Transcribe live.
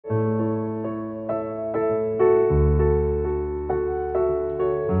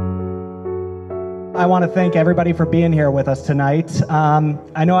I want to thank everybody for being here with us tonight.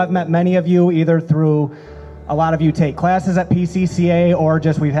 I know I've met many of you either through a lot of you take classes at PCCA or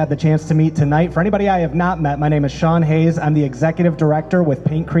just we've had the chance to meet tonight. For anybody I have not met, my name is Sean Hayes. I'm the Executive Director with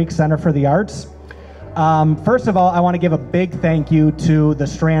Paint Creek Center for the Arts. First of all, I want to give a big thank you to the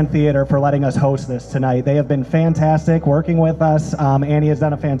Strand Theater for letting us host this tonight. They have been fantastic working with us. Annie has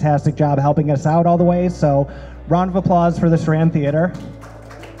done a fantastic job helping us out all the way, so round of applause for the Strand Theater.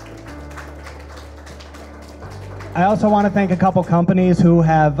 I also want to thank a couple companies who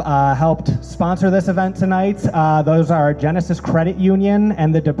have helped sponsor this event tonight. Those are Genesis Credit Union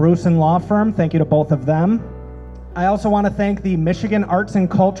and the DeBrusen Law Firm. Thank you to both of them. I also want to thank the Michigan Arts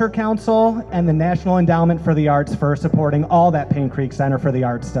and Culture Council and the National Endowment for the Arts for supporting all that Paint Creek Center for the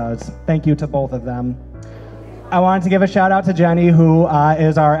Arts does. Thank you to both of them. I wanted to give a shout out to Jenny, who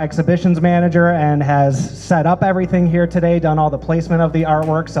is our exhibitions manager and has set up everything here today, done all the placement of the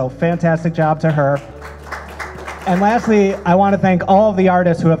artwork, so fantastic job to her. And lastly, I want to thank all of the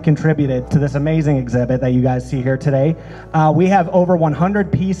artists who have contributed to this amazing exhibit that you guys see here today. We have over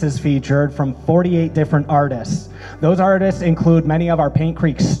 100 pieces featured from 48 different artists. Those artists include many of our Paint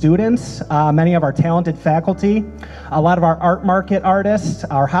Creek students, many of our talented faculty, a lot of our art market artists,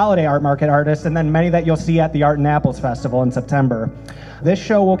 our holiday art market artists, and then many that you'll see at the Art in Apples Festival in September. This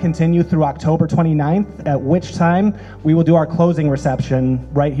show will continue through October 29th, at which time we will do our closing reception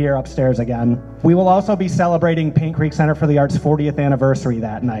right here upstairs again. We will also be celebrating Paint Creek Center for the Arts' 40th anniversary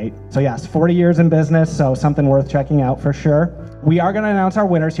that night. So yes, 40 years in business, so something worth checking out for sure. We are going to announce our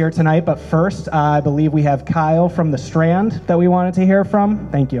winners here tonight, but first, I believe we have Kyle from the Strand that we wanted to hear from.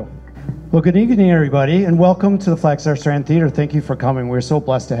 Thank you. Well, good evening, everybody, and welcome to the Flagstar Strand Theater. Thank you for coming. We're so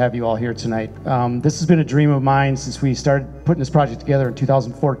blessed to have you all here tonight. This has been a dream of mine since we started putting this project together in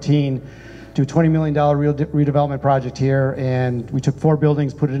 2014, do a $20 million redevelopment project here, and we took 4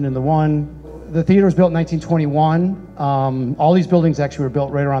 buildings, put it into one. The theater was built in 1921. All these buildings actually were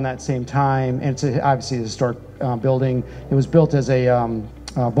built right around that same time, and it's obviously a historic building. It was built as a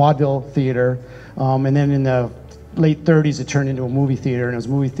vaudeville theater, and then in the late 30s it turned into a movie theater, and it was a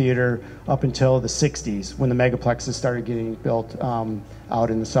movie theater up until the 60s when the megaplexes started getting built out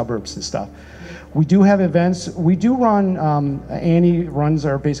in the suburbs and stuff. We do have events. We do run, Annie runs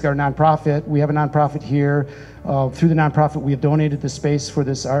basically our nonprofit. We have a nonprofit here. Through the nonprofit, we have donated the space for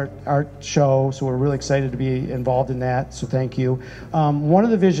this art show, so we're really excited to be involved in that, so thank you. One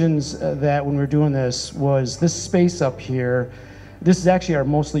of the visions that when we were doing this was this space up here. This is actually our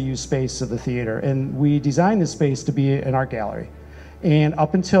mostly used space of the theater, and we designed this space to be an art gallery. And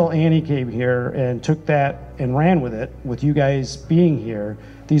up until Annie came here and took that and ran with it, with you guys being here,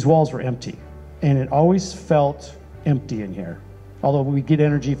 these walls were empty. And it always felt empty in here, although we get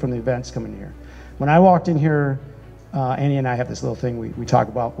energy from the events coming here. When I walked in here, Annie and I have this little thing we talk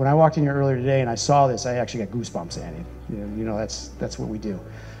about. When I walked in here earlier today and I saw this, I actually got goosebumps, Annie. You know that's what we do.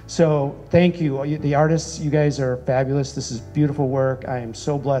 So thank you, the artists. You guys are fabulous. This is beautiful work. I am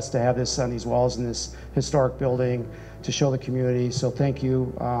so blessed to have this on these walls in this historic building to show the community. So thank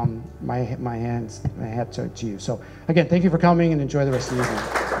you. My hat to you. So again, thank you for coming and enjoy the rest of the evening.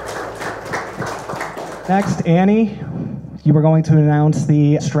 Next, Annie, you were going to announce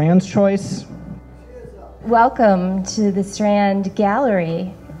the Strand's choice. Welcome to the Strand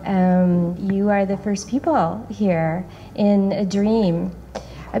Gallery. You are the first people here in a dream.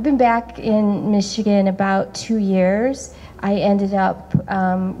 I've been back in Michigan about 2 years. I ended up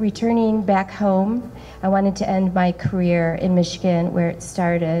returning back home. I wanted to end my career in Michigan where it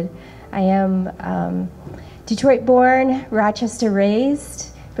started. I am Detroit born, Rochester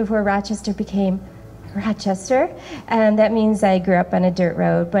raised, before Rochester became Rochester, and that means I grew up on a dirt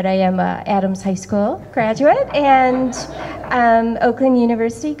road, but I am a Adams High School graduate and Oakland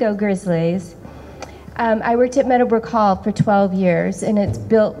University, go Grizzlies. I worked at Meadowbrook Hall for 12 years, and it's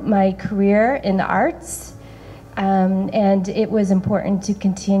built my career in the arts, and it was important to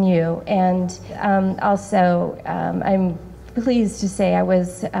continue. And also, I'm pleased to say I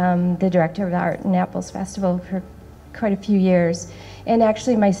was the director of the Art in Apples Festival for quite a few years. And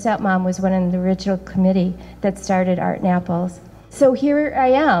actually, my stepmom was one of the original committee that started Art in Apples. So here I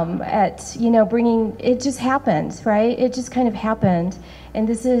am at, bringing, it just happened, right? It just kind of happened. And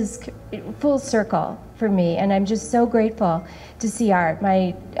this is full circle for me, and I'm just so grateful to see art.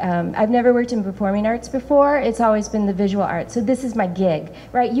 I've never worked in performing arts before. It's always been the visual arts. So this is my gig,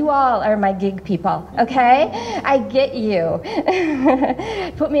 right? You all are my gig people, okay? I get you.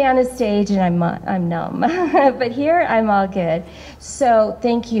 Put me on a stage and I'm numb. But here I'm all good. So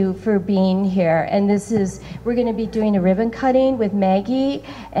thank you for being here. And we're gonna be doing a ribbon cutting with Maggie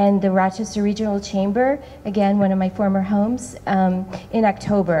and the Rochester Regional Chamber, again, one of my former homes, in in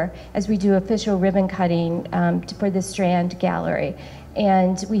October as we do official ribbon cutting for the Strand Gallery.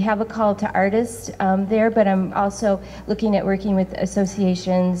 And we have a call to artists there, but I'm also looking at working with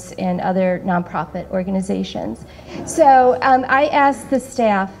associations and other nonprofit organizations. So I asked the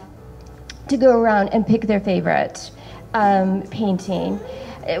staff to go around and pick their favorite painting.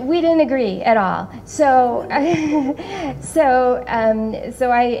 We didn't agree at all. So, so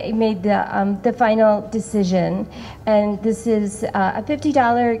I made the final decision, and this is a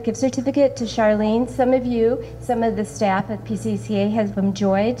 $50 gift certificate to Charlene. Some of the staff at PCCA have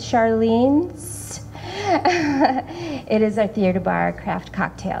enjoyed Charlene's. It is our theater bar craft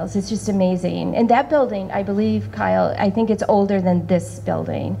cocktails. It's just amazing. And that building, I believe, Kyle, I think it's older than this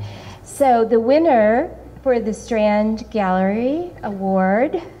building. So the winner for the Strand Gallery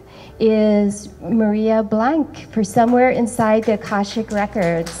Award is Maria Blanc for Somewhere Inside the Akashic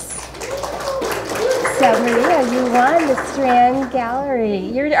Records. So Maria, you won the Strand Gallery.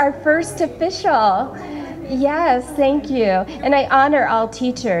 You're our first official. Yes, thank you. And I honor all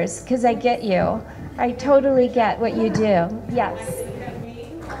teachers because I get you. I totally get what you do. Yes.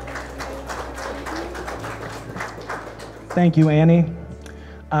 Thank you, Annie.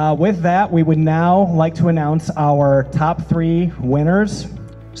 With that, we would now like to announce our top 3 winners.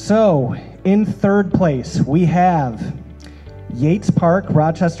 So, in third place, we have Yates Park,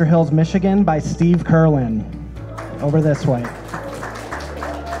 Rochester Hills, Michigan by Steve Curlin. Over this way.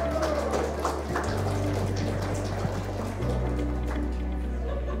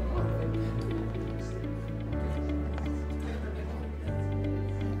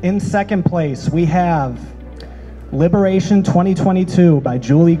 In second place, we have Liberation 2022 by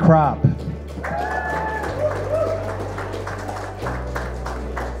Julie Kropp.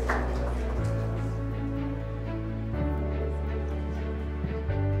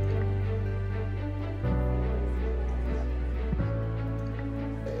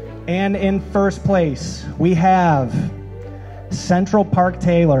 And in first place, we have Central Park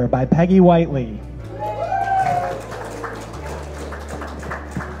Taylor by Peggy Whiteley.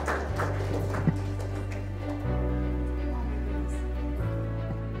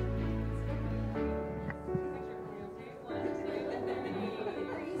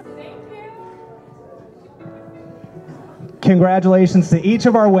 Congratulations to each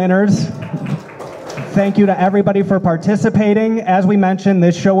of our winners. Thank you to everybody for participating. As we mentioned,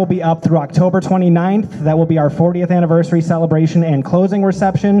 this show will be up through October 29th. That will be our 40th anniversary celebration and closing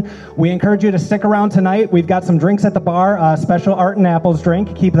reception. We encourage you to stick around tonight. We've got some drinks at the bar, special Art and Apples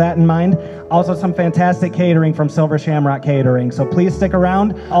drink. Keep that in mind. Also some fantastic catering from Silver Shamrock Catering. So please stick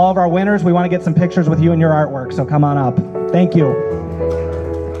around. All of our winners, we want to get some pictures with you and your artwork. So come on up. Thank you.